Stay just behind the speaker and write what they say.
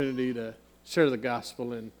opportunity to share the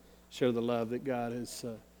gospel and share the love that God has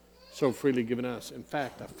so freely given us. In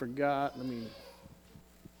fact, I forgot,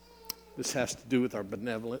 this has to do with our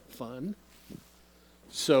benevolent fund.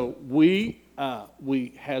 So we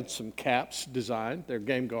had some caps designed. They're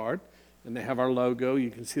Game Guard, and they have our logo. You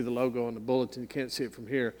can see the logo on the bulletin. You can't see it from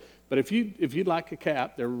here. But if you'd like a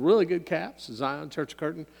cap, they're really good caps, Zion Church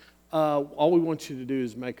Curtain. All we want you to do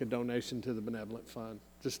is make a donation to the benevolent fund,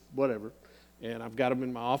 just whatever. And I've got them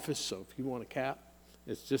in my office, so if you want a cap,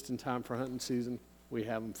 it's just in time for hunting season. We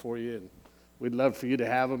have them for you, and we'd love for you to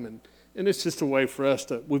have them. And it's just a way for us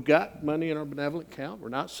we've got money in our benevolent account. We're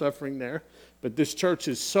not suffering there. But this church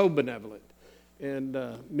is so benevolent and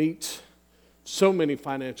meets so many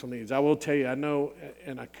financial needs. I will tell you, I know,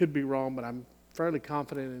 and I could be wrong, but I'm fairly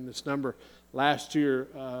confident in this number. Last year,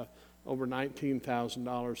 over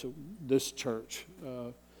 $19,000 at this church.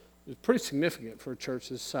 It's pretty significant for a church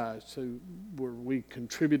this size, where we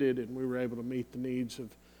contributed and we were able to meet the needs of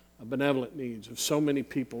benevolent needs of so many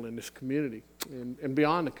people in this community and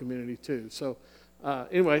beyond the community too. So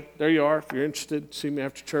anyway, there you are. If you're interested, see me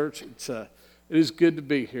after church. It is good to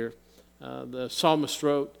be here. The psalmist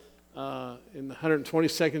wrote in the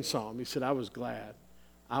 122nd Psalm, he said, I was glad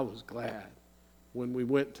when we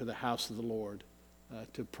went to the house of the Lord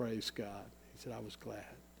to praise God. He said, I was glad.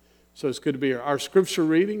 So it's good to be here. Our scripture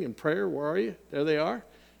reading and prayer, where are you? There they are.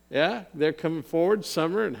 Yeah, they're coming forward,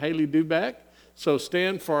 Summer and Haley Duback. So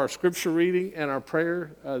stand for our scripture reading and our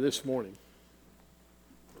prayer this morning.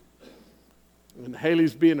 And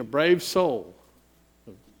Haley's being a brave soul.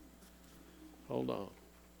 Hold on.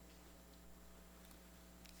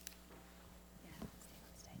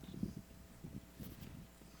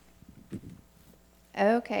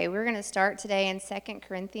 Okay, we're going to start today in 2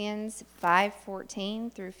 Corinthians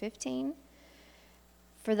 5:14 through 15.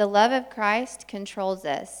 For the love of Christ controls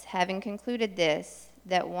us, having concluded this,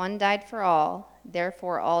 that one died for all,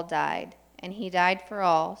 therefore all died. And he died for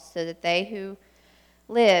all, so that they who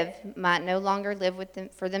live might no longer live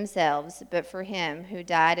for themselves, but for him who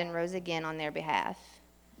died and rose again on their behalf.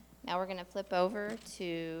 Now we're going to flip over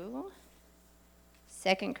to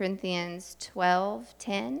 2 Corinthians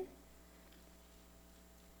 12:10.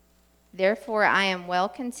 Therefore I am well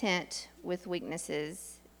content with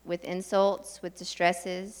weaknesses, with insults, with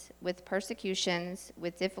distresses, with persecutions,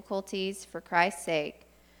 with difficulties for Christ's sake.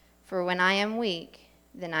 For when I am weak,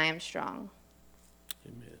 then I am strong.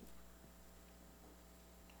 Amen.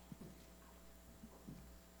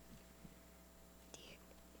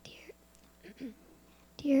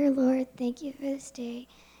 Dear Lord, thank you for this day,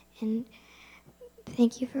 and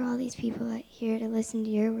thank you for all these people here to listen to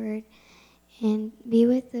your word. And be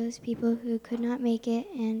with those people who could not make it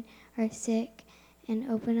and are sick, and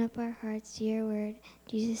open up our hearts to your word. In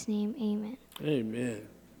Jesus' name, amen. Amen.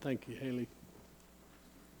 Thank you, Haley.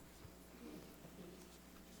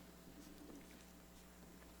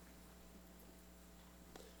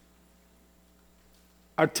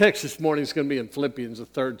 Our text this morning is going to be in Philippians, the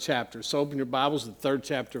 3rd chapter. So open your Bibles to the 3rd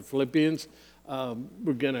chapter of Philippians.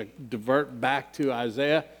 We're going to divert back to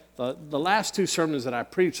Isaiah. The last two sermons that I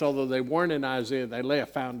preached, although they weren't in Isaiah, they lay a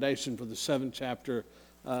foundation for the 7th chapter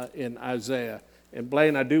in Isaiah. And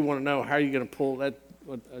Blaine, I do want to know, how are you going to pull that,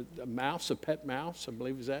 a mouse, a pet mouse, I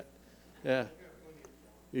believe, is that? Yeah.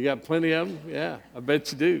 You got plenty of them? Yeah, I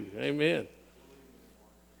bet you do. Amen.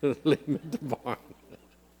 Leave them at the barn.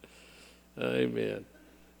 Amen.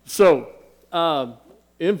 So,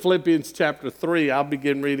 in Philippians chapter 3, I'll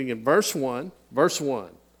begin reading in verse 1. Verse 1.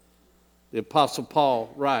 The Apostle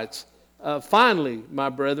Paul writes, finally, my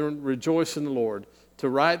brethren, rejoice in the Lord. To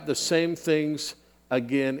write the same things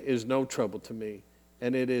again is no trouble to me,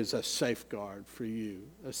 and it is a safeguard for you,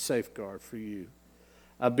 a safeguard for you.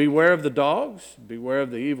 Beware of the dogs, beware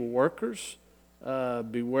of the evil workers,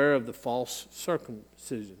 beware of the false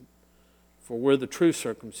circumcision, for we're the true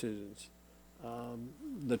circumcision,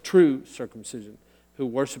 who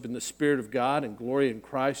worship in the Spirit of God and glory in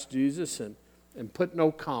Christ Jesus and put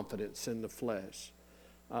no confidence in the flesh.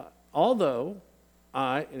 Although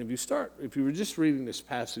if you were just reading this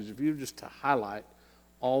passage, if you were just to highlight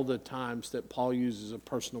all the times that Paul uses a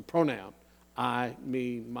personal pronoun, I,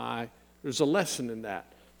 me, my, there's a lesson in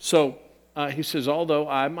that. So he says, although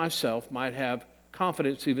I myself might have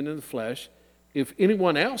confidence even in the flesh, if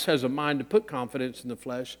anyone else has a mind to put confidence in the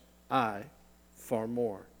flesh, I far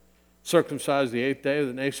more. Circumcised the 8th day of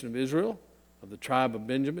the nation of Israel, of the tribe of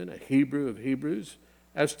Benjamin, a Hebrew of Hebrews,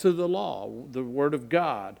 as to the law, the word of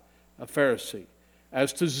God, a Pharisee,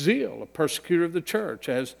 as to zeal, a persecutor of the church,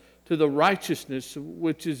 as to the righteousness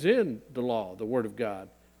which is in the law, the word of God,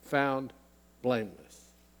 found blameless.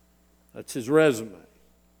 That's his resume.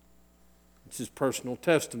 It's his personal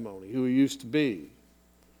testimony, who he used to be.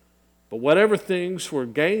 But whatever things were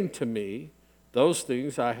gained to me, those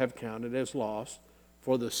things I have counted as loss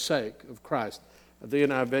for the sake of Christ. The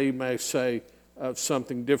NIV may say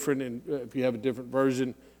something different, and if you have a different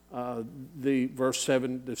version, the verse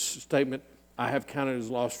 7, the statement, I have counted as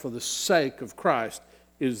loss for the sake of Christ,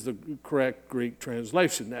 is the correct Greek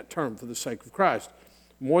translation, that term, for the sake of Christ.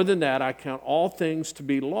 More than that, I count all things to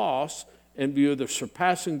be loss in view of the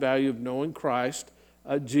surpassing value of knowing Christ,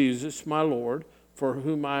 Jesus, my Lord, for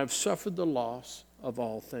whom I have suffered the loss of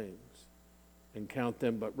all things, and count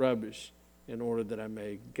them but rubbish, in order that I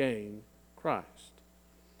may gain Christ,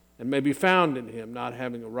 and may be found in him, not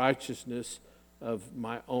having a righteousness of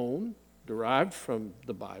my own, derived from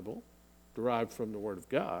the Bible, derived from the Word of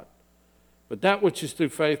God, but that which is through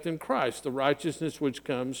faith in Christ, the righteousness which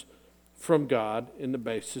comes from God in the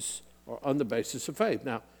basis, or on the basis of faith.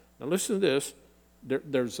 Now listen to this.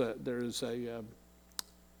 There's a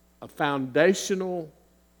foundational,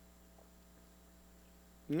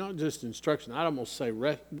 not just instruction, I'd almost say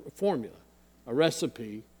formula, a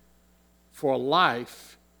recipe for a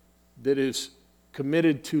life that is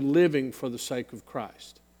committed to living for the sake of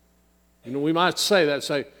Christ. You know, we might say,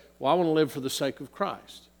 well, I want to live for the sake of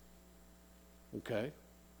Christ. Okay,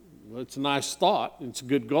 well, it's a nice thought, it's a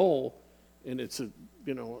good goal, and it's a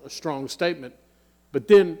strong statement. But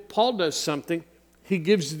then Paul does something. He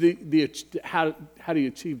gives how do you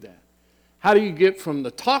achieve that? How do you get from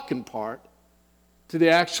the talking part to the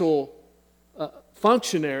actual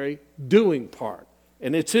functionary doing part?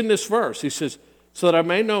 And it's in this verse. He says, so that I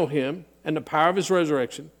may know him and the power of his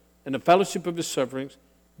resurrection and the fellowship of his sufferings,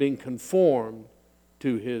 being conformed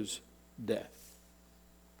to his death.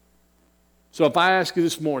 So if I ask you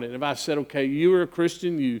this morning, if I said, okay, you are a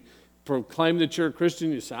Christian, you proclaim that you're a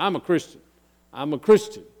Christian, you say, I'm a Christian. I'm a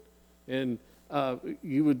Christian. And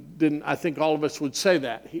I think all of us would say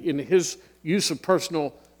that. In his use of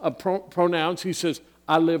personal pronouns, he says,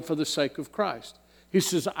 I live for the sake of Christ. He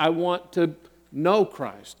says, I want to know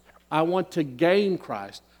Christ. I want to gain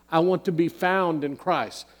Christ. I want to be found in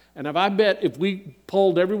Christ. And I bet if we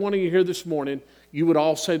polled every one of you here this morning, you would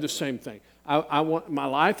all say the same thing. I want my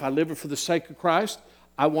life, I live it for the sake of Christ.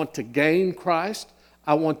 I want to gain Christ.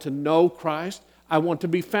 I want to know Christ. I want to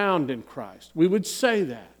be found in Christ. We would say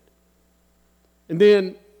that. And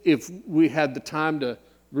then if we had the time to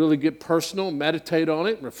really get personal, meditate on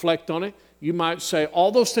it, reflect on it, you might say,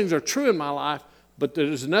 all those things are true in my life, but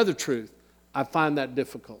there's another truth. I find that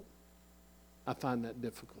difficult. I find that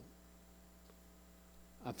difficult.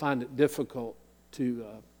 I find it difficult to,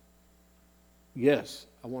 yes,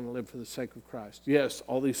 I want to live for the sake of Christ. Yes,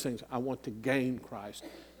 all these things. I want to gain Christ.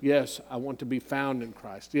 Yes, I want to be found in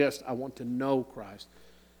Christ. Yes, I want to know Christ.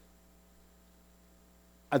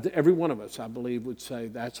 Every one of us, I believe, would say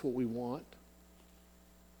that's what we want.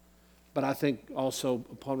 But I think also,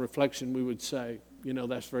 upon reflection, we would say,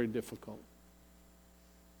 that's very difficult.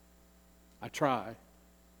 I try.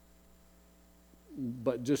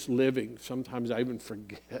 But just living, sometimes I even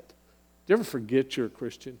forget. Do you ever forget you're a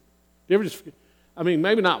Christian? Do you ever just forget? I mean,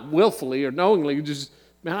 maybe not willfully or knowingly, just,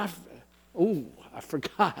 man, I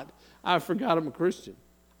forgot. I forgot I'm a Christian.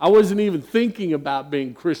 I wasn't even thinking about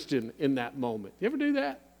being Christian in that moment. You ever do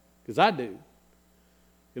that? Because I do.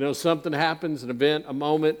 Something happens, an event, a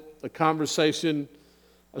moment, a conversation,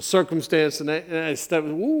 a circumstance, and I step,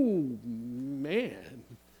 ooh, man.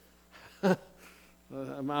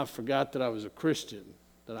 I forgot that I was a Christian,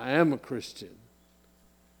 that I am a Christian.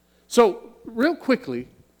 So, real quickly,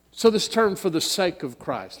 this term for the sake of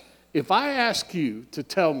Christ. If I ask you to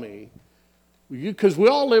tell me, because we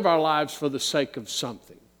all live our lives for the sake of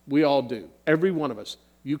something. We all do. Every one of us.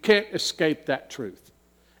 You can't escape that truth.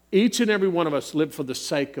 Each and every one of us live for the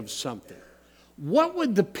sake of something. What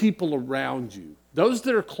would the people around you, those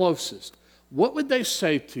that are closest, what would they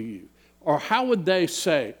say to you? Or how would they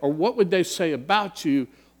say, or what would they say about you?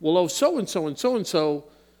 Well, so-and-so and so-and-so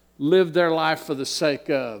lived their life for the sake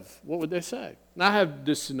of. What would they say? And I have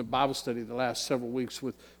this in the Bible study the last several weeks.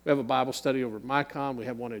 We have a Bible study over at MyCom. We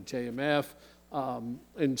have one at JMF.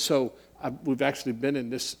 And so we've actually been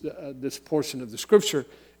in this portion of the Scripture.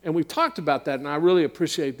 And we've talked about that, and I really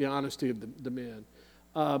appreciate the honesty of the men.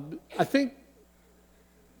 I think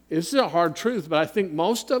this is a hard truth, but I think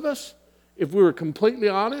most of us, if we were completely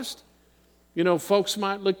honest, folks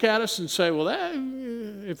might look at us and say, well,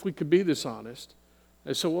 if we could be this honest,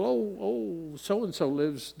 they say, well, so-and-so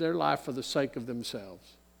lives their life for the sake of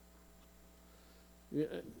themselves.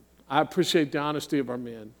 I appreciate the honesty of our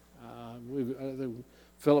men.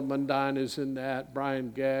 Philip Mundine is in that,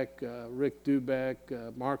 Brian Geck, Rick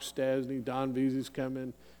Dubeck, Mark Stasny, Don Veazey's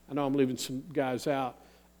coming. I know I'm leaving some guys out.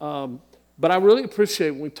 But I really appreciate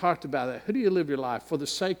when we talked about that. Who do you live your life for the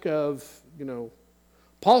sake of,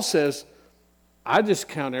 Paul says, I just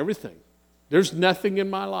count everything. There's nothing in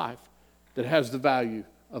my life that has the value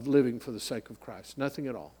of living for the sake of Christ. Nothing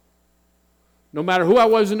at all. No matter who I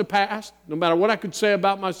was in the past, no matter what I could say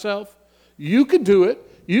about myself, you could do it.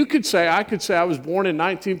 I could say I was born in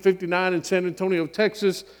 1959 in San Antonio,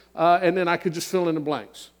 Texas, and then I could just fill in the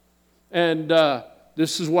blanks. And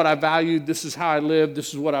this is what I valued, this is how I lived,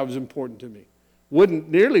 this is what was important to me. Wouldn't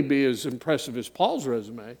nearly be as impressive as Paul's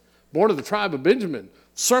resume. Born of the tribe of Benjamin,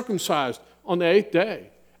 circumcised on the 8th day.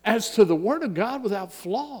 As to the word of God without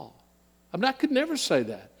flaw. I could never say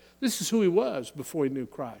that. This is who he was before he knew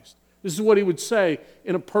Christ. This is what he would say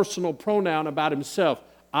in a personal pronoun about himself.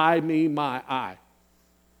 I, me, my, I.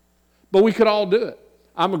 But we could all do it.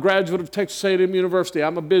 I'm a graduate of Texas A&M University.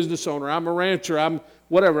 I'm a business owner. I'm a rancher. I'm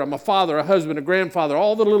whatever. I'm a father, a husband, a grandfather.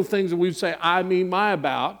 All the little things that we say I, me, my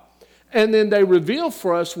about. And then they reveal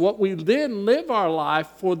for us what we then live our life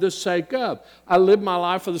for the sake of. I live my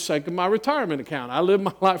life for the sake of my retirement account. I live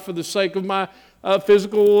my life for the sake of my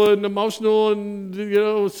physical and emotional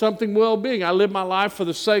and, something well-being. I live my life for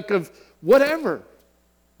the sake of whatever.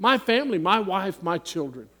 My family, my wife, my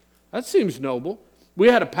children. That seems noble. We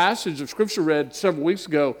had a passage of Scripture read several weeks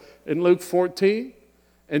ago in Luke 14,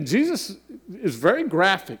 and Jesus is very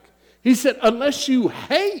graphic. He said, unless you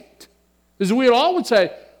hate, as we all would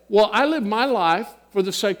say, well, I live my life for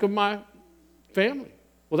the sake of my family.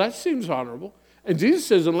 Well, that seems honorable. And Jesus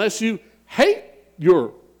says, unless you hate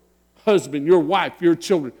your husband, your wife, your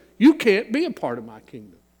children, you can't be a part of my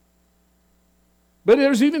kingdom. But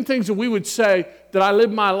there's even things that we would say that I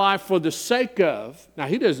live my life for the sake of. Now,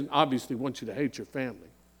 he doesn't obviously want you to hate your family.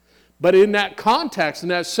 But in that context, in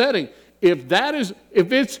that setting, if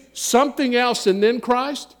it's something else and then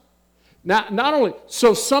Christ, not only,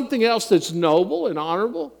 so something else that's noble and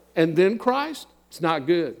honorable and then Christ, it's not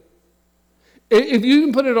good. If you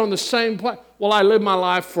can put it on the same place, well, I live my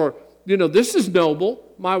life for, this is noble,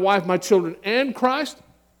 my wife, my children, and Christ,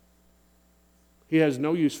 he has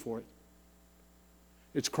no use for it.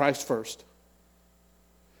 It's Christ first.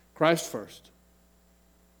 Christ first.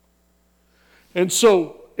 And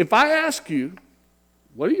so, if I ask you,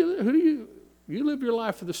 who do you live your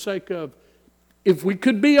life for the sake of? If we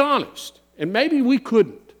could be honest, and maybe we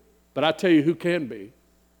couldn't, but I tell you who can be,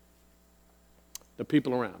 the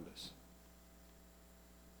people around us.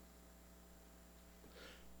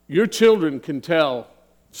 Your children can tell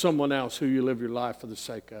someone else who you live your life for the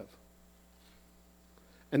sake of.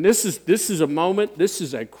 And this is a moment, this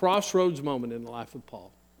is a crossroads moment in the life of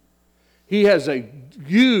Paul. He has a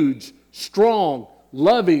huge, strong,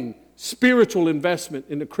 loving, spiritual investment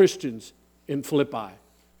in the Christians in Philippi.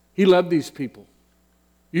 He loved these people.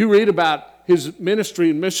 You read about his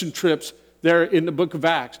ministry and mission trips there in the book of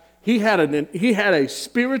Acts. He had a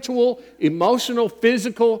spiritual, emotional,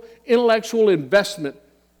 physical, intellectual investment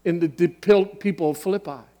in the people of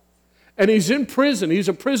Philippi. And he's in prison. He's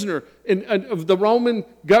a prisoner of the Roman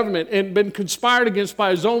government and been conspired against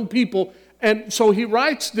by his own people. And so he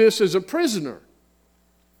writes this as a prisoner.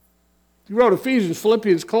 He wrote Ephesians,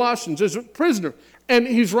 Philippians, Colossians as a prisoner. And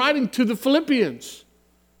he's writing to the Philippians.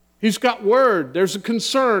 He's got word. There's a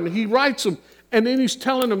concern. He writes them. And then he's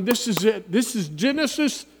telling them this is it. This is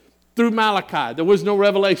Genesis through Malachi. There was no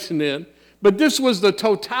revelation then. But this was the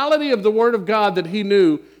totality of the Word of God that he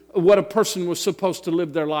knew what a person was supposed to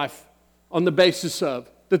live their life on the basis of,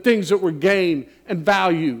 the things that were gain and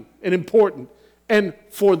value and important and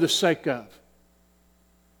for the sake of.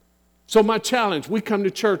 So my challenge, we come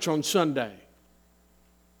to church on Sunday.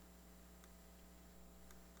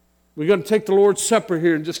 We're going to take the Lord's Supper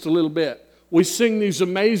here in just a little bit. We sing these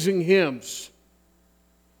amazing hymns.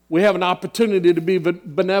 We have an opportunity to be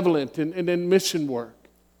benevolent and in mission work.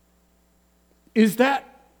 Is that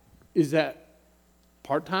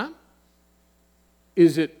part-time?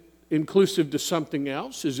 Is it inclusive to something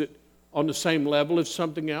else? Is it on the same level as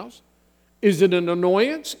something else? Is it an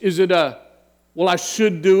annoyance? Is it I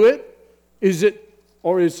should do it? Is it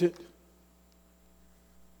for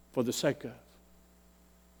the sake of?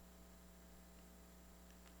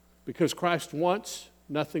 Because Christ wants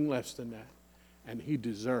nothing less than that, and he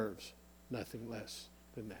deserves nothing less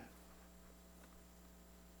than that.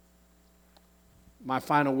 My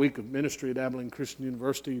final week of ministry at Abilene Christian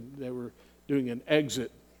University, they were doing an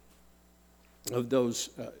exit of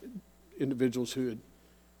those individuals who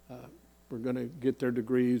were going to get their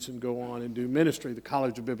degrees and go on and do ministry, the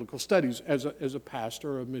College of Biblical Studies, as a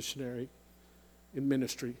pastor or a missionary in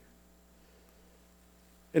ministry.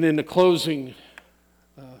 And in the closing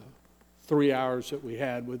 3 hours that we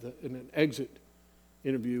had with an exit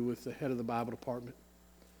interview with the head of the Bible department,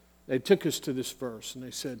 They took us to this verse, and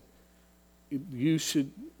they said, you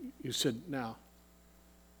said, now,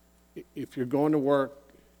 if you're going to work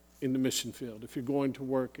in the mission field, if you're going to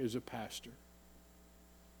work as a pastor,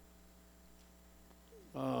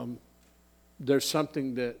 there's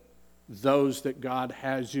something that those that God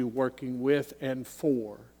has you working with and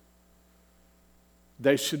for,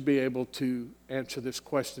 they should be able to answer this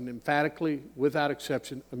question emphatically, without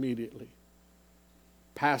exception, immediately.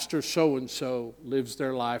 Pastor so-and-so lives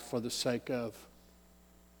their life for the sake of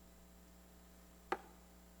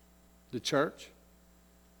the church.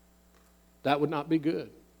 That would not be good.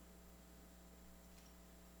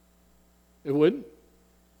 It wouldn't.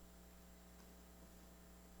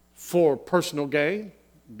 For personal gain,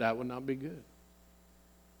 that would not be good.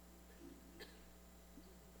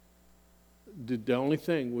 The only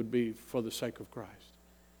thing would be for the sake of Christ.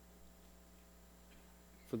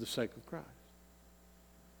 For the sake of Christ.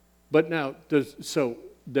 But now, there's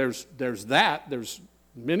that. There's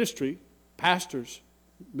ministry, pastors,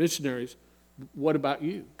 missionaries. What about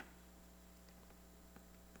you?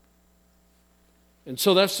 And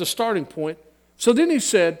so that's the starting point. So then he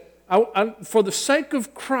said, for the sake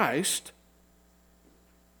of Christ,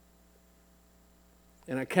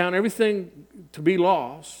 and I count everything to be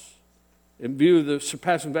lost in view of the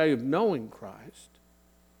surpassing value of knowing Christ.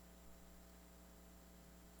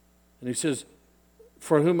 And he says,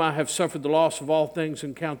 for whom I have suffered the loss of all things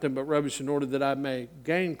and count them but rubbish in order that I may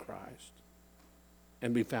gain Christ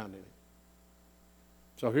and be found in him.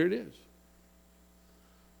 So here it is.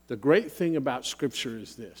 The great thing about Scripture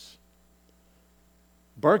is this.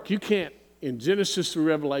 Burke, you can't, in Genesis through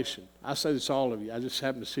Revelation, I say this to all of you, I just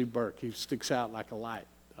happen to see Burke. He sticks out like a light.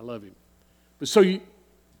 I love him. But so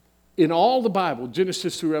in all the Bible,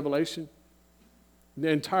 Genesis through Revelation, the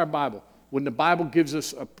entire Bible, when the Bible gives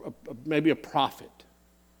us maybe a prophet,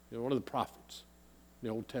 one of the prophets in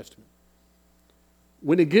the Old Testament,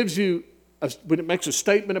 when it gives you, when it makes a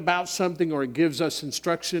statement about something or it gives us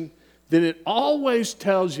instruction, then it always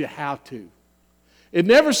tells you how to. It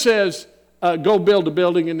never says, go build a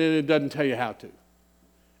building, and then it doesn't tell you how to.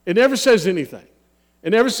 It never says anything. It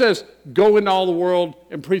never says, go into all the world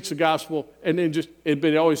and preach the gospel, and then but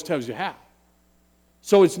it always tells you how.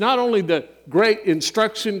 So it's not only the great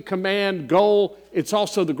instruction, command, goal, it's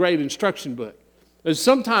also the great instruction book. There's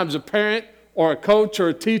sometimes a parent or a coach or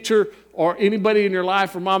a teacher or anybody in your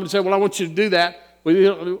life or mom would say, well, I want you to do that. Well,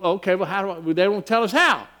 okay, well, how do I? They don't tell us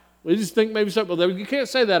how. We just think maybe something. Well, you can't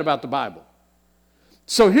say that about the Bible.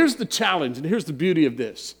 So here's the challenge, and here's the beauty of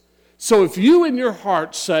this. So if you in your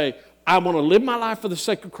heart say, I want to live my life for the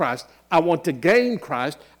sake of Christ, I want to gain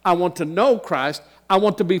Christ, I want to know Christ, I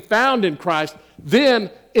want to be found in Christ,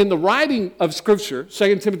 then in the writing of Scripture,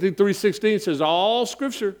 2 Timothy 3:16 says, all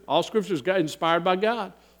Scripture is inspired by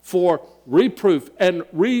God for reproof and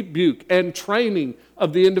rebuke and training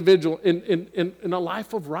of the individual in a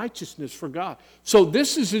life of righteousness for God. So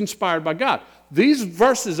this is inspired by God. These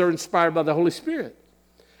verses are inspired by the Holy Spirit.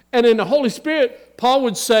 And in the Holy Spirit, Paul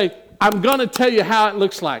would say, I'm going to tell you how it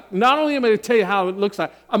looks like. Not only am I going to tell you how it looks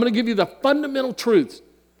like, I'm going to give you the fundamental truths.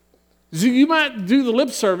 So you might do the lip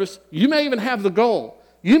service. You may even have the goal.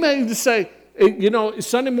 You may even say,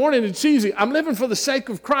 Sunday morning, it's easy. I'm living for the sake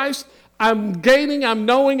of Christ. I'm gaining, I'm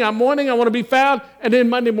knowing, I'm wanting, I want to be found. And then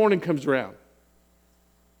Monday morning comes around.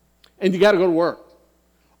 And you got to go to work.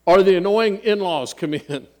 Or the annoying in-laws come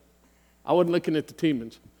in. I wasn't looking at the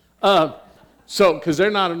Tiemans. Because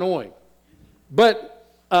they're not annoying. But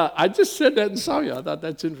I just said that and saw you. I thought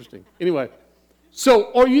that's interesting. Anyway,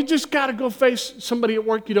 or you just got to go face somebody at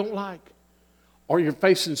work you don't like. Or you're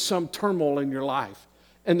facing some turmoil in your life.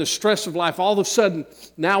 And the stress of life, all of a sudden,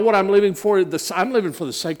 now what I'm living for, I'm living for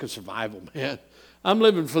the sake of survival, man. I'm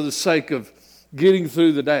living for the sake of getting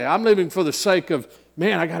through the day. I'm living for the sake of,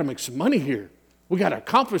 man, I got to make some money here. We got to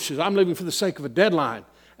accomplish this. I'm living for the sake of a deadline.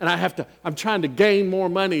 And I'm trying to gain more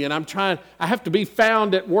money, and I have to be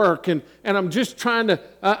found at work, and I'm just trying to,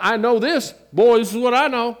 I know this. Boy, this is what I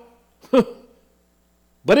know.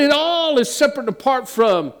 But it all is separate and apart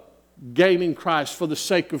from gaining Christ for the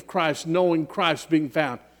sake of Christ, knowing Christ, being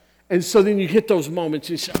found. And so then you hit those moments,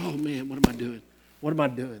 and you say, oh man, what am I doing? What am I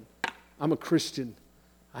doing? I'm a Christian.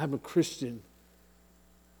 I'm a Christian.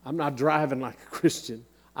 I'm not driving like a Christian.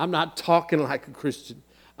 I'm not talking like a Christian.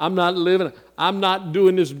 I'm not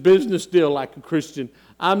doing this business deal like a Christian.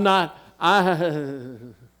 How do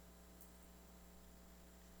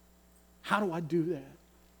I do that?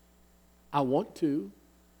 I want to.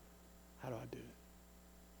 How do I do it?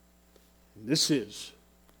 And this is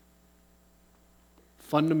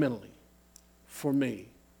fundamentally, for me,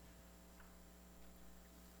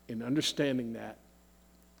 in understanding that,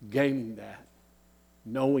 gaining that,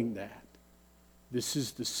 knowing that this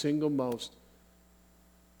is the single most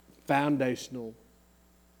foundational,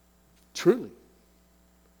 truly.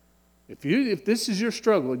 If this is your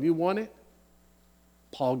struggle and you want it,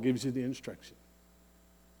 Paul gives you the instruction.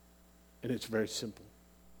 And it's very simple.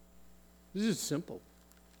 This is simple.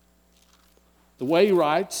 The way he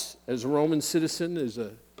writes, as a Roman citizen, as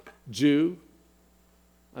a Jew,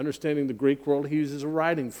 understanding the Greek world, he uses a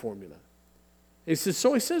writing formula. He says,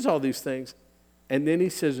 so he says all these things, and then he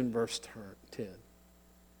says in verse 10,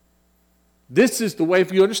 this is the way,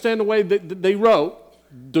 if you understand the way that they wrote,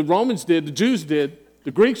 the Romans did, the Jews did,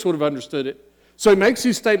 the Greeks would have understood it. So he makes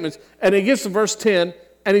these statements, and he gets to verse 10,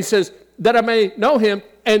 and he says, that I may know him,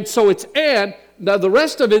 and so it's and. Now the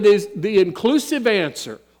rest of it is the inclusive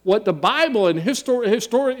answer. What the Bible and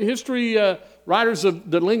history writers,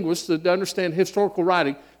 of the linguists that understand historical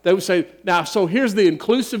writing, they would say, now, so here's the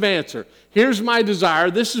inclusive answer. Here's my desire.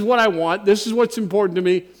 This is what I want. This is what's important to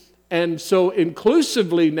me. And so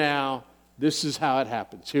inclusively now, this is how it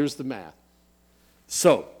happens. Here's the math.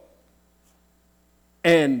 So,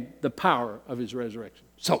 and the power of his resurrection.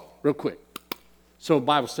 So, real quick. So,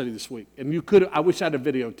 Bible study this week. And you could, I wish I'd have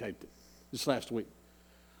videotaped it this last week.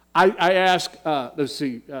 I asked, let's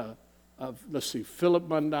see, Philip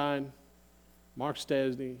Mundine, Mark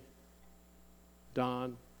Stasny,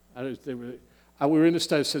 Don. We were in the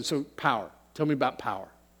study, said, so power. Tell me about power.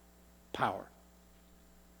 Power.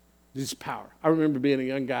 This is power. I remember being a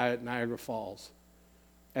young guy at Niagara Falls.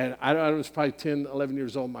 And I was probably 10, 11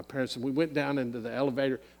 years old, my parents, and we went down into the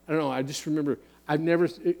elevator. I don't know, I just remember,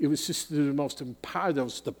 it was just the most empowered,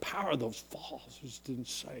 the power of those falls was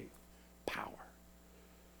insane. Power.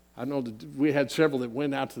 I know that we had several that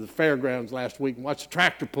went out to the fairgrounds last week and watched the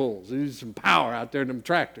tractor pulls. There's some power out there in them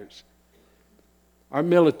tractors. Our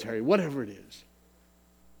military, whatever it is.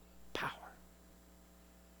 Power.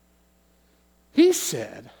 He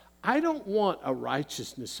said, I don't want a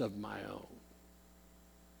righteousness of my own.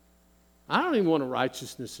 I don't even want a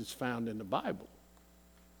righteousness that's found in the Bible.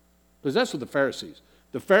 Because that's what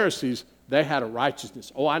the Pharisees, they had a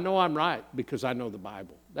righteousness. Oh, I know I'm right because I know the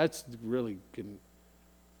Bible. That's really,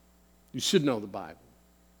 you should know the Bible.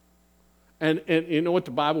 And you know what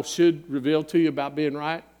the Bible should reveal to you about being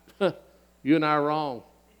right? You and I are wrong.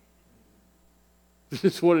 This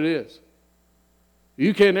is what it is.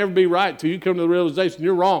 You can't ever be right until you come to the realization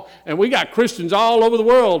you're wrong. And we got Christians all over the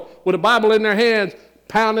world with a Bible in their hands,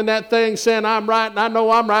 pounding that thing, saying, I'm right, and I know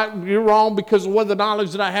I'm right, and you're wrong because of what the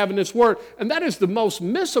knowledge that I have in this word. And that is the most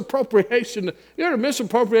misappropriation. You heard of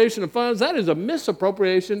misappropriation of funds? That is a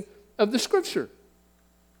misappropriation of the Scripture.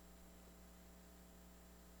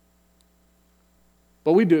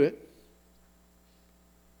 But we do it.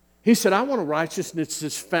 He said, I want a righteousness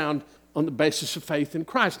that's found on the basis of faith in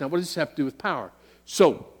Christ. Now, what does this have to do with power?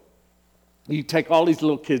 So, you take all these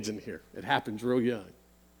little kids in here. It happens real young.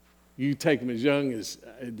 You take them as young as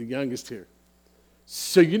the youngest here.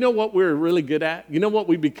 So you know what we're really good at? You know what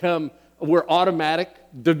we become? We're automatic.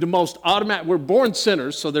 The most automatic. We're born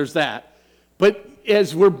sinners, so there's that. But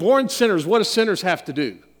as we're born sinners, what do sinners have to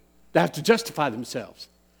do? They have to justify themselves.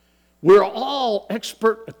 We're all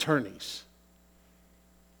expert attorneys.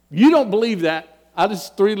 You don't believe that. I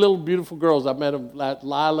just three little beautiful girls. I met them,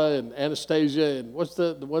 Lila and Anastasia, and what's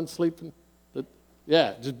the one sleeping?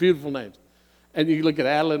 Yeah, just beautiful names. And you look at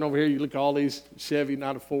Adeline over here, you look at all these, Chevy,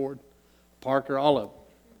 not a Ford, Parker, all of them.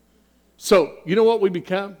 So, you know what we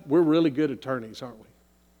become? We're really good attorneys, aren't we?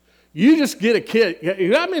 You just get a kid.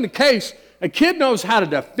 I'm in a case, a kid knows how to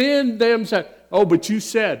defend themselves. Oh, but you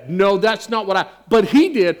said, no, that's not what but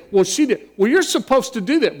he did. Well, she did. Well, you're supposed to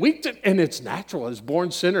do that. And it's natural as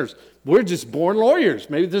born sinners. We're just born lawyers.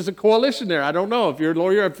 Maybe there's a coalition there. I don't know. If you're a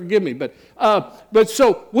lawyer, forgive me. But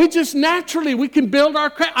so we just naturally, we can build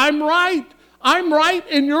our, I'm right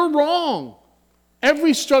and you're wrong.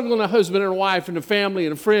 Every struggle in a husband and a wife and a family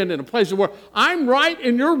and a friend and a place of work, I'm right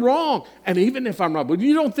and you're wrong. And even if I'm wrong, but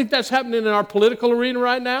you don't think that's happening in our political arena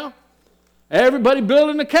right now? Everybody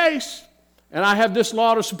building a case. And I have this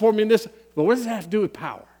law to support me in this. But what does that have to do with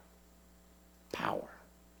power? Power.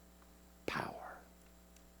 Power.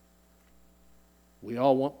 We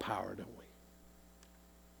all want power, don't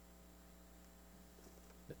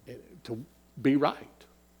we? To be right.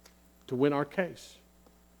 To win our case.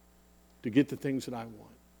 To get the things that I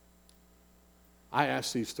want. I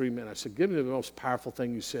asked these three men, I said, give me the most powerful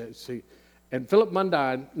thing you said. See, and Philip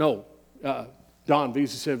Mundine, Don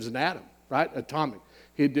Visa said it was an atom, right? Atomic.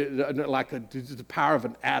 He did the power of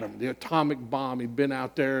an atom, the atomic bomb. He'd been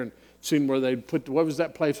out there and seen where they put, what was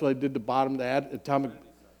that place where they did the bottom, the atomic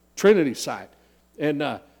Trinity site. And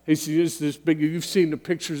he said, this big, you've seen the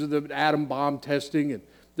pictures of the atom bomb testing, and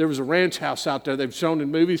There was a ranch house out there they've shown in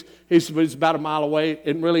movies. He said, but it's about a mile away,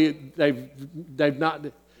 and really they've not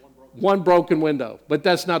one broken window. But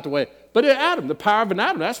that's not the way. But an atom, the power of an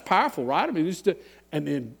atom, that's powerful, right? I mean, and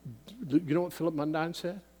then you know what Philip Mundine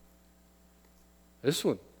said? This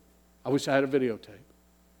one. I wish I had a videotape.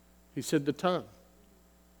 He said the tongue.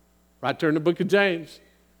 Right there in the book of James.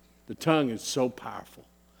 The tongue is so powerful.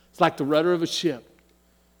 It's like the rudder of a ship.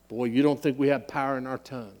 Boy, you don't think we have power in our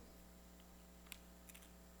tongue.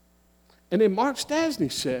 And then Mark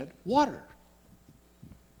Stasny said, water.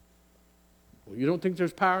 Well, you don't think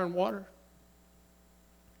there's power in water?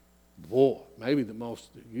 Boy, maybe the most.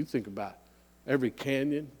 You think about every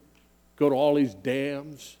canyon, go to all these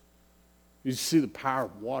dams. You see the power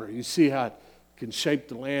of water. You see how it can shape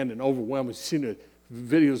the land and overwhelm. You've seen the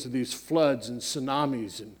videos of these floods and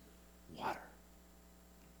tsunamis and water.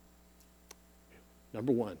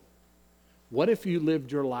 Number one, what if you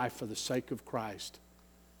lived your life for the sake of Christ?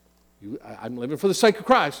 I'm living for the sake of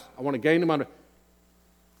Christ. I want to gain him on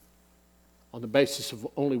the basis of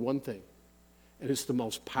only one thing. And it's the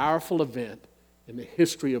most powerful event in the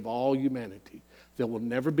history of all humanity. There will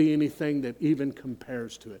never be anything that even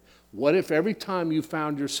compares to it. What if every time you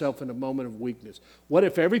found yourself in a moment of weakness? What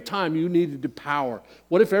if every time you needed to power?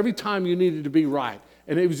 What if every time you needed to be right?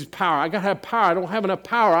 And it was just power. I got to have power. I don't have enough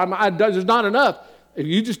power. There's not enough. If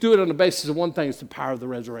you just do it on the basis of one thing, it's the power of the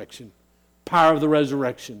resurrection. Power of the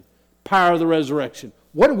resurrection. Power of the resurrection.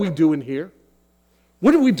 What are we doing here?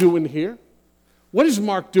 What are we doing here? What is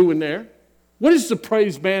Mark doing there? What is the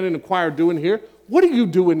praise band and the choir doing here? What are you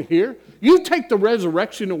doing here? You take the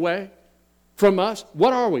resurrection away from us.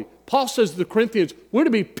 What are we? Paul says to the Corinthians, we're to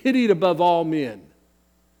be pitied above all men.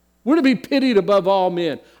 We're to be pitied above all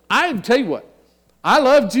men. I tell you what, I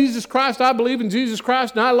love Jesus Christ. I believe in Jesus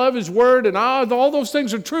Christ, and I love his word, and all those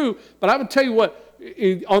things are true. But I would tell you what,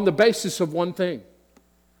 on the basis of one thing.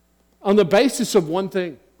 On the basis of one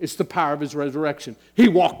thing, it's the power of his resurrection. He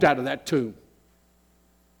walked out of that tomb.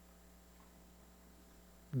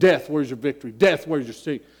 Death, where's your victory? Death, where's your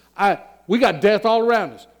sting? We got death all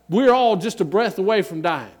around us. We're all just a breath away from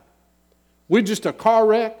dying. We're just a car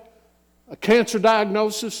wreck, a cancer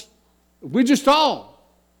diagnosis. We're just all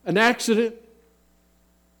an accident.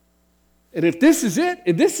 And if this is it,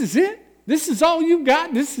 this is all you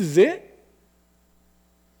got, this is it,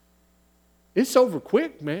 it's over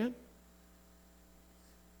quick, man.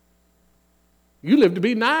 You live to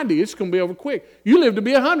be 90, it's going to be over quick. You live to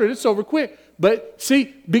be 100, it's over quick. But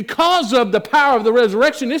see, because of the power of the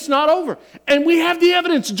resurrection, it's not over. And we have the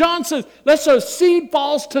evidence. John says, unless a seed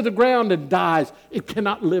falls to the ground and dies, it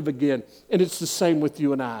cannot live again. And it's the same with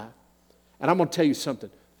you and I. And I'm going to tell you something.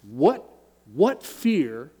 What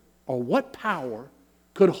fear or what power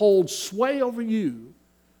could hold sway over you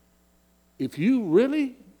if you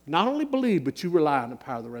really not only believe, but you rely on the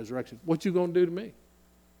power of the resurrection? What you going to do to me?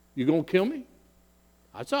 You going to kill me?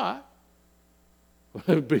 That's all right.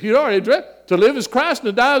 But you already addressed, to live is Christ and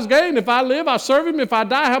to die is gain. If I live, I serve him. If I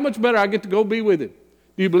die, how much better I get to go be with him.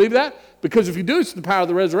 Do you believe that? Because if you do, it's the power of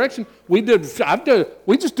the resurrection. We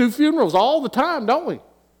just do funerals all the time, don't we?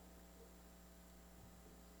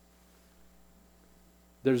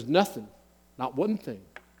 There's nothing, not one thing,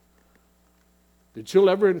 that you'll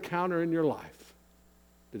ever encounter in your life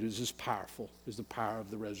that is as powerful as the power of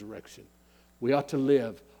the resurrection. We ought to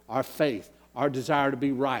live our faith, our desire to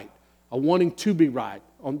be right, a wanting to be right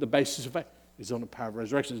on the basis of faith is on the power of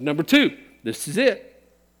resurrection. Number two, this is it.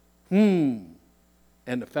 And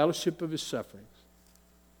the fellowship of his sufferings.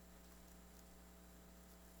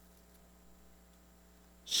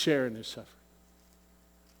 Sharing his suffering.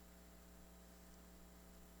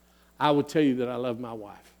 I would tell you that I love my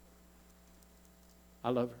wife. I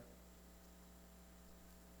love her.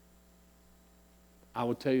 I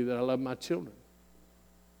would tell you that I love my children.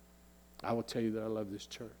 I will tell you that I love this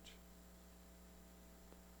church.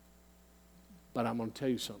 But I'm going to tell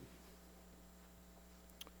you something.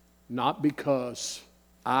 Not because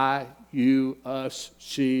I, you, us,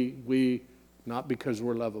 she, we, not because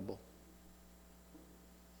we're lovable.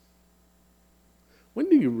 When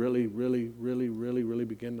do you really, really, really, really, really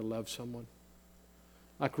begin to love someone?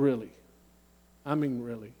 Like really. I mean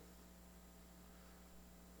really.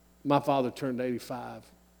 My father turned 85.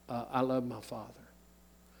 I love my father.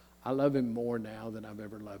 I love him more now than I've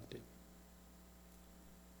ever loved him.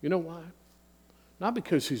 You know why? Not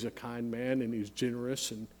because he's a kind man and he's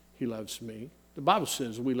generous and he loves me. The Bible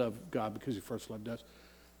says we love God because he first loved us.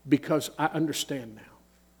 Because I understand now.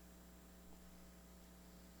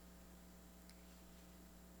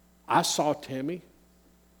 I saw Tammy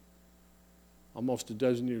almost a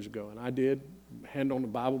dozen years ago, and I did hand on the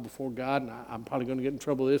Bible before God, and I'm probably going to get in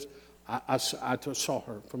trouble with this. I saw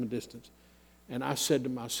her from a distance, and I said to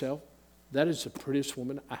myself, that is the prettiest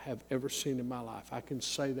woman I have ever seen in my life. I can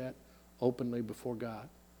say that openly before God.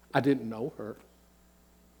 I didn't know her.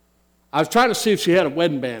 I was trying to see if she had a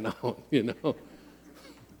wedding band on,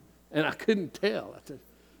 and I couldn't tell.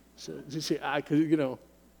 So, you see, I could,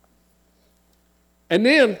 and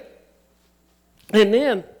then,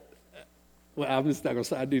 well, I'm just not going to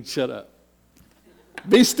say, I need to shut up.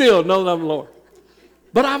 Be still, know that I'm the Lord.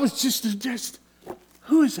 But I was just,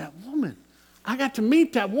 who is that woman? I got to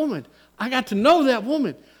meet that woman. I got to know that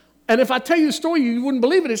woman. And if I tell you the story, you wouldn't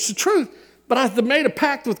believe it. It's the truth. But I made a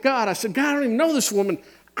pact with God. I said, God, I don't even know this woman.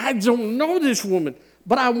 I don't know this woman,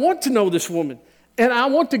 but I want to know this woman. And I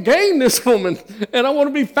want to gain this woman. And I want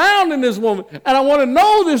to be found in this woman. And I want to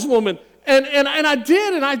know this woman. And I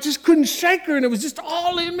did, and I just couldn't shake her, and it was just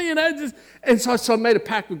all in me, so I made a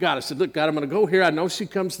pact with God. I said, look, God, I'm going to go here. I know she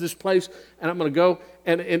comes to this place, and I'm going to go,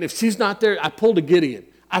 and if she's not there, I pulled a Gideon.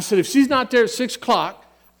 I said, if she's not there at 6 o'clock,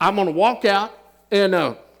 I'm going to walk out, and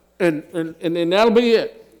that'll be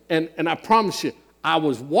it. And I promise you, I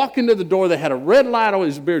was walking to the door. They had a red light on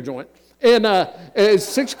his beer joint, and it's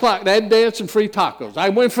 6 o'clock. They had dance and free tacos. I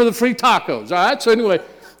went for the free tacos, all right? So anyway,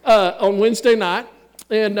 on Wednesday night,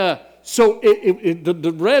 and so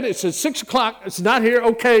the red, it says 6 o'clock. It's not here.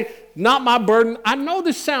 Okay, not my burden. I know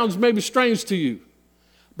this sounds maybe strange to you,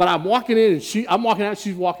 but I'm walking in, and I'm walking out,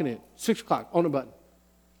 she's walking in. 6 o'clock, on the button.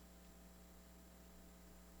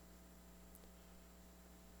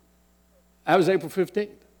 That was April 15th.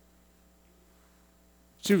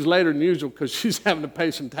 She was later than usual because she's having to pay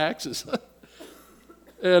some taxes.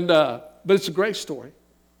 But it's a great story.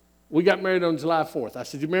 We got married on July 4th. I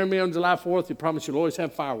said, you marry me on July 4th, you promise you'll always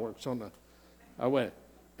have fireworks on our wedding.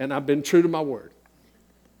 And I've been true to my word.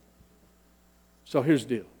 So here's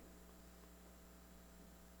the deal.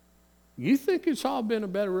 You think it's all been a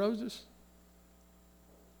bed of roses?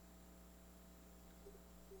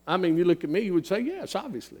 I mean, you look at me, you would say, yes,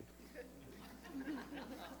 obviously.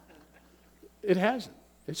 It hasn't.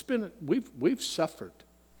 It's been, we've suffered.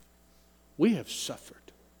 We have suffered.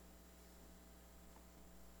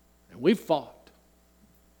 And we've fought.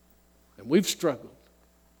 And we've struggled.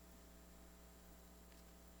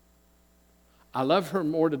 I love her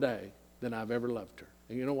more today than I've ever loved her.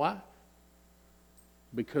 And you know why?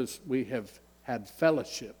 Because we have had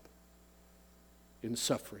fellowship in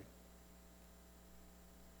suffering.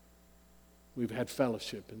 We've had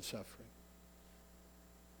fellowship in suffering.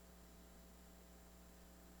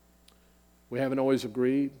 We haven't always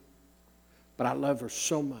agreed, but I love her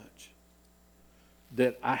so much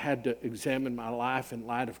that I had to examine my life in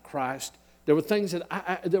light of Christ. There were things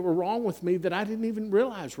that were wrong with me that I didn't even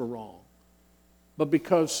realize were wrong. But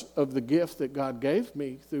because of the gift that God gave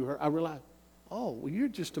me through her, I realized, oh, well, you're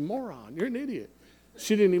just a moron. You're an idiot.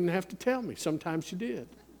 She didn't even have to tell me. Sometimes she did.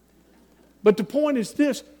 But the point is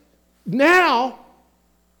this. Now,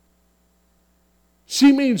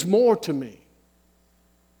 she means more to me.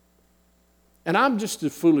 And I'm just a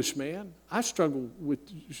foolish man. I struggle with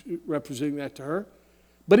representing that to her.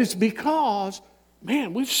 But it's because,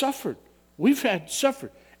 man, we've suffered. We've had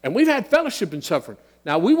suffered. And we've had fellowship in suffering.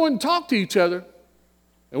 Now, we wouldn't talk to each other.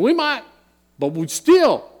 And we might. But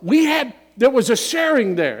there was a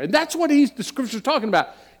sharing there. And that's what the Scripture's talking about.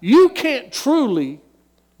 You can't truly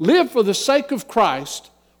live for the sake of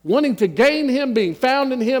Christ, wanting to gain Him, being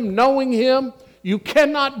found in Him, knowing Him. You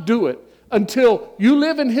cannot do it until you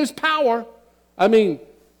live in His power. I mean,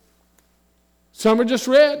 Summer just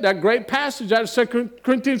read that great passage out of 2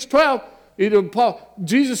 Corinthians 12.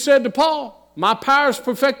 Jesus said to Paul, my power is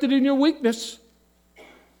perfected in your weakness.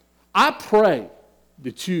 I pray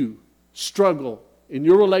that you struggle in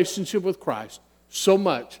your relationship with Christ so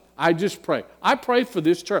much. I just pray. I pray for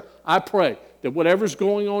this church. I pray that whatever's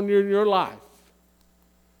going on in your life,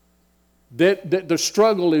 that the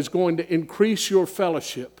struggle is going to increase your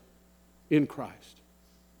fellowship in Christ.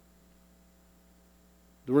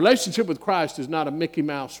 The relationship with Christ is not a Mickey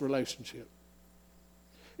Mouse relationship.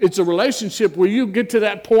 It's a relationship where you get to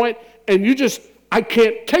that point and I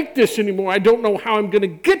can't take this anymore. I don't know how I'm going to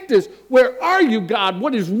get this. Where are you, God?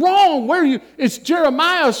 What is wrong? Where are you? It's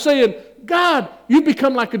Jeremiah saying, God, you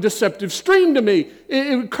become like a deceptive stream to me.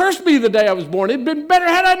 It cursed me the day I was born. It'd been better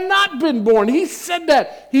had I not been born. He said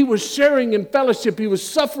that. He was sharing in fellowship. He was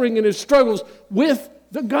suffering in his struggles with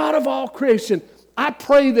the God of all creation. I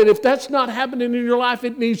pray that if that's not happening in your life,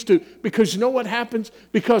 it needs to. Because you know what happens?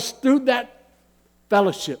 Because through that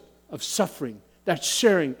fellowship of suffering, that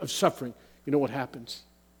sharing of suffering, you know what happens?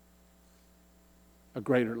 A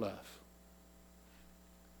greater love.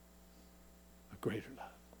 A greater love.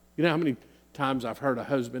 You know how many times I've heard a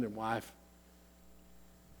husband and wife,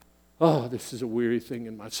 Oh, this is a weary thing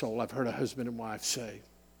in my soul. I've heard a husband and wife say,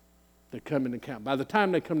 they come in to count. By the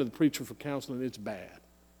time they come to the preacher for counseling, it's bad.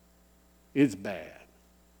 It's bad.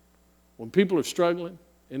 When people are struggling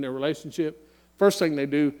in their relationship, first thing they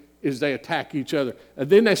do is they attack each other. And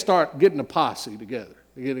then they start getting a posse together.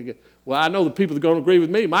 Well, I know the people that are going to agree with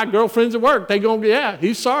me. My girlfriends at work, they're going to, yeah,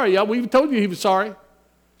 he's sorry. Yeah, we even told you he was sorry.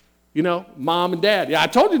 You know, mom and dad. Yeah, I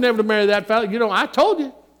told you never to marry that fella. You know, I told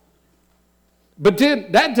you. But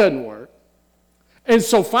then that doesn't work. And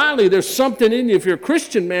so finally, there's something in you. If you're a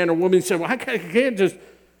Christian man or woman, you say, well, I can't just,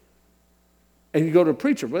 and you go to a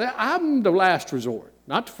preacher. Well, I'm the last resort,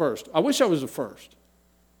 not the first. I wish I was the first.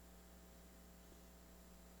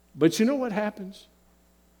 But you know what happens?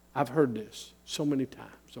 I've heard this so many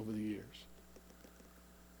times over the years.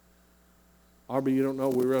 Aubrey, you don't know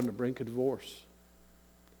we were on the brink of divorce.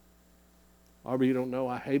 Aubrey, you don't know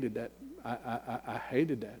I hated that. I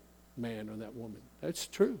hated that man or that woman. That's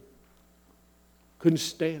true. Couldn't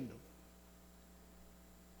stand them.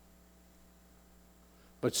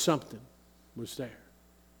 But something was there.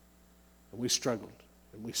 And we struggled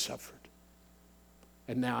and we suffered.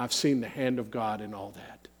 And now I've seen the hand of God in all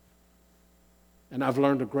that. And I've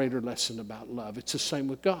learned a greater lesson about love. It's the same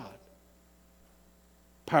with God.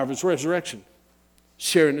 Power of his resurrection.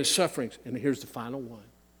 Sharing his sufferings. And here's the final one.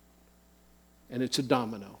 And it's a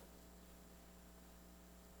domino.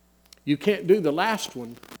 You can't do the last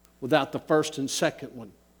one without the first and second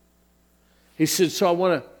one. He said, so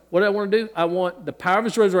what do I want to do? I want the power of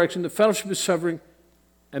his resurrection, the fellowship of his suffering,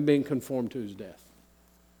 and being conformed to his death.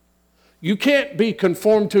 You can't be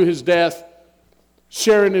conformed to his death,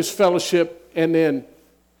 sharing his fellowship, and then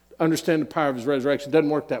understand the power of his resurrection. It doesn't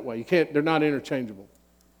work that way. You can't, they're not interchangeable.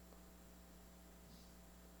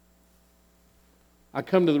 I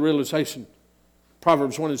come to the realization,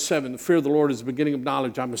 Proverbs 1:7, the fear of the Lord is the beginning of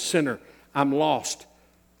knowledge. I'm a sinner. I'm lost.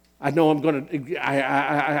 I know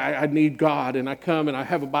I need God, and I come and I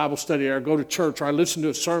have a Bible study, or I go to church, or I listen to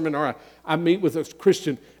a sermon, or I meet with a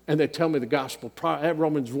Christian, and they tell me the gospel.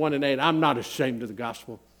 Romans 1:8, I'm not ashamed of the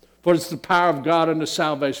gospel, for it's the power of God unto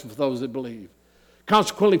salvation for those that believe.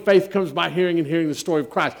 Consequently, faith comes by hearing, and hearing the story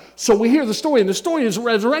of Christ. So we hear the story, and the story is a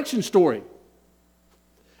resurrection story.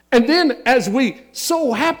 And then as we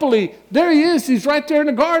so happily, there he is, he's right there in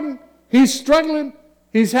the garden. He's struggling.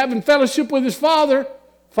 He's having fellowship with his Father.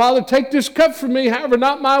 Father, take this cup from me. However,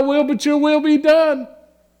 not my will, but your will be done.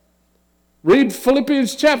 Read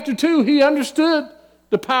Philippians chapter 2. He understood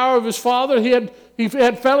the power of his Father. He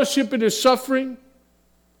had fellowship in his suffering.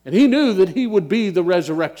 And he knew that he would be the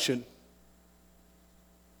resurrection.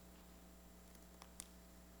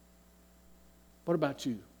 What about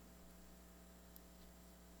you?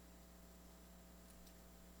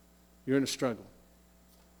 You're in a struggle.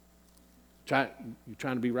 You're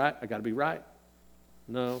trying to be right? I got to be right.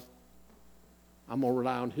 No. I'm going to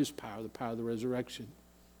rely on his power, the power of the resurrection.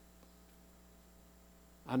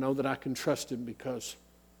 I know that I can trust him because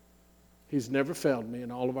he's never failed me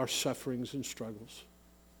in all of our sufferings and struggles.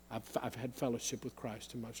 I've had fellowship with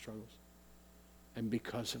Christ in my struggles. And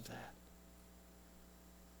because of that,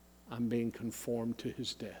 I'm being conformed to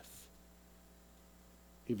his death,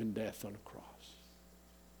 even death on a cross.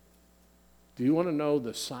 Do you want to know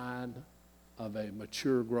the sign of a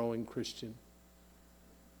mature, growing Christian?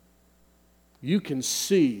 You can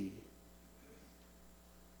see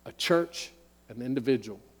a church, an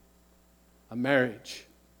individual, a marriage,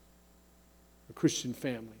 a Christian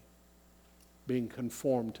family being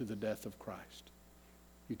conformed to the death of Christ.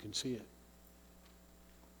 You can see it.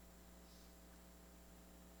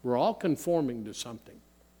 We're all conforming to something.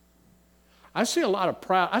 I see a lot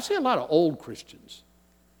of old Christians.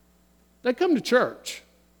 They come to church.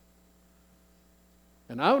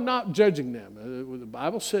 And I'm not judging them. The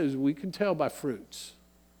Bible says we can tell by fruits.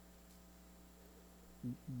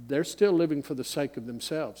 They're still living for the sake of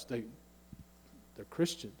themselves. They're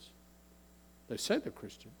Christians. They say they're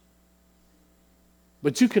Christians.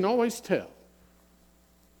 But you can always tell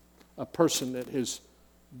a person that is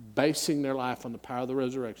basing their life on the power of the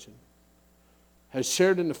resurrection, has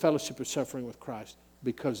shared in the fellowship of suffering with Christ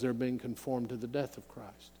because they're being conformed to the death of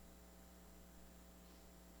Christ.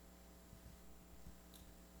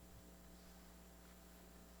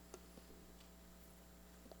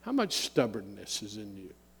 How much stubbornness is in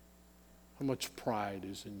you? How much pride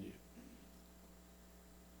is in you?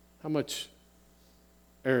 How much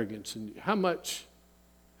arrogance in you?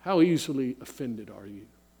 How easily offended are you?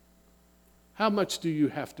 How much do you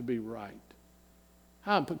have to be right?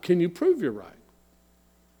 Can you prove you're right?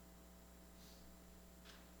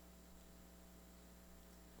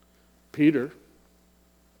 Peter,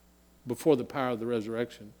 before the power of the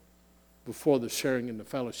resurrection, before the sharing in the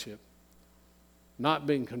fellowship, not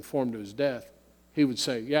being conformed to his death, he would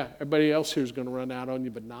say, yeah, everybody else here is going to run out on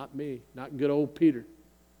you, but not me, not good old Peter.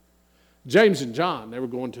 James and John, they were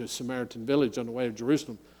going to a Samaritan village on the way to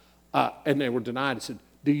Jerusalem, and they were denied. He said,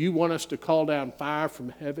 do you want us to call down fire from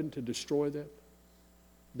heaven to destroy them?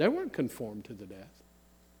 They weren't conformed to the death.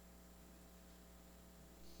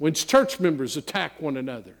 When church members attack one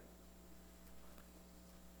another,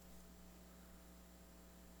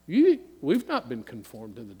 we've not been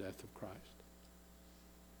conformed to the death of Christ.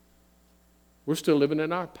 We're still living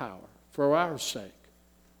in our power for our sake.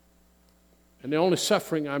 And the only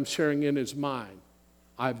suffering I'm sharing in is mine.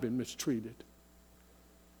 I've been mistreated.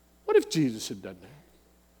 What if Jesus had done that?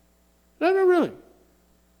 No, really.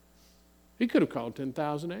 He could have called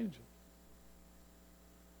 10,000 angels.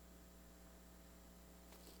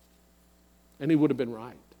 And he would have been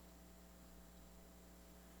right.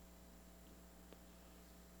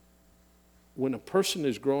 When a person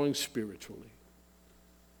is growing spiritually,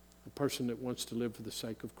 a person that wants to live for the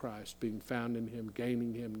sake of Christ, being found in him,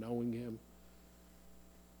 gaining him, knowing him,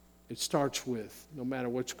 it starts with, no matter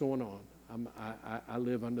what's going on, I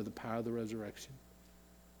live under the power of the resurrection.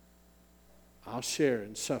 I'll share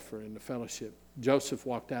and suffer in the fellowship. Joseph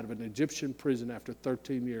walked out of an Egyptian prison after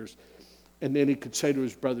 13 years, and then he could say to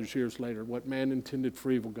his brothers years later, what man intended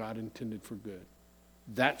for evil, God intended for good.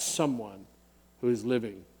 That's someone who is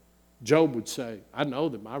living. Job would say, I know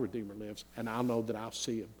that my Redeemer lives, and I'll know that I'll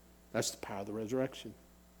see him. That's the power of the resurrection.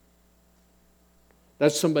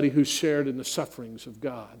 That's somebody who's shared in the sufferings of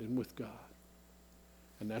God and with God.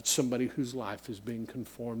 And that's somebody whose life is being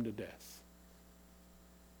conformed to death.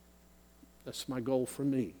 That's my goal for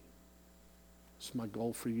me. It's my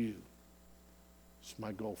goal for you. It's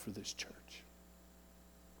my goal for this church.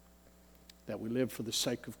 That we live for the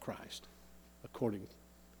sake of Christ according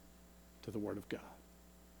to the Word of God.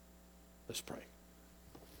 Let's pray.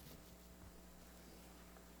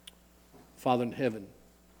 Father in heaven,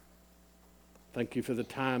 thank you for the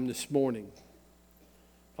time this morning.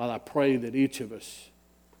 Father, I pray that each of us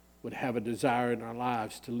would have a desire in our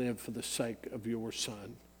lives to live for the sake of your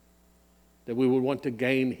Son. That we would want to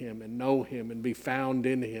gain him and know him and be found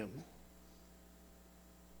in him.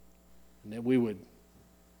 And that we would,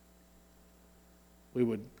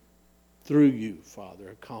 through you, Father,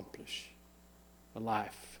 accomplish a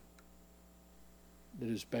life that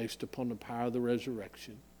is based upon the power of the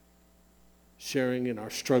resurrection, sharing in our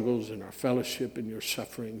struggles and our fellowship in your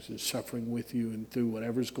sufferings and suffering with you and through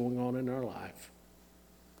whatever's going on in our life.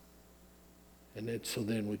 And that so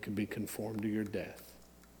then we can be conformed to your death,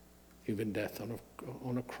 even death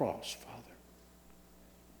on a cross, Father.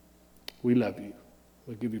 We love you.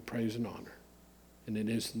 We give you praise and honor. And it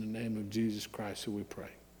is in the name of Jesus Christ that we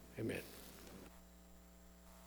pray. Amen.